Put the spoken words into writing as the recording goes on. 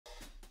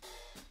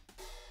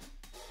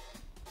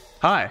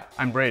Hi,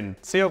 I'm Braden,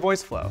 CEO of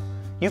Voiceflow.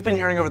 You've been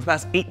hearing over the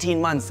past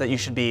 18 months that you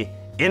should be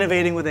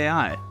innovating with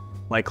AI,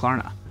 like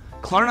Klarna.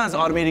 Klarna is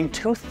automating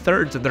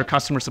 2/3 of their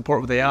customer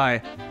support with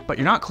AI, but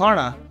you're not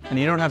Klarna and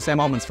you don't have Sam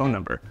Altman's phone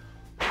number.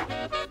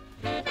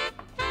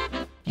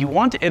 You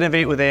want to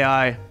innovate with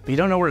AI, but you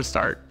don't know where to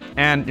start.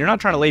 And you're not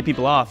trying to lay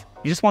people off,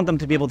 you just want them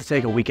to be able to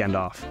take a weekend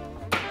off.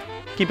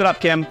 Keep it up,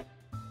 Kim.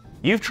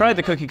 You've tried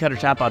the cookie cutter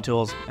chatbot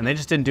tools and they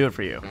just didn't do it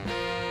for you.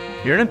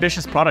 You're an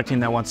ambitious product team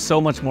that wants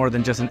so much more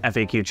than just an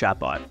FAQ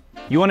chatbot.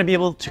 You want to be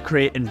able to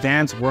create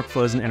advanced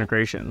workflows and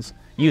integrations,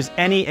 use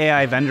any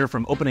AI vendor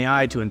from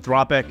OpenAI to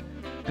Anthropic,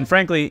 and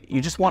frankly, you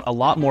just want a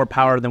lot more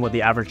power than what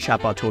the average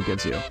chatbot tool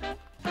gives you.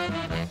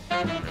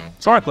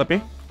 Sorry,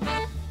 Clippy.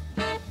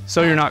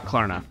 So you're not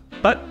Klarna,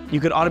 but you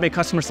could automate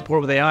customer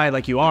support with AI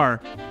like you are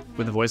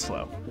with the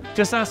Voiceflow.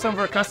 Just ask some of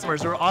our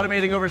customers who are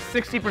automating over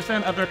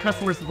 60% of their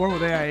customer support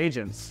with AI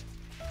agents.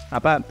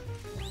 Not bad.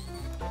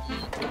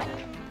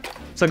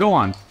 So go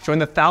on, join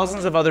the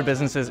thousands of other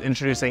businesses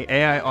introducing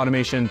AI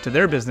automation to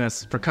their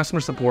business for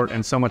customer support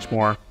and so much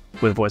more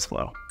with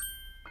Voiceflow.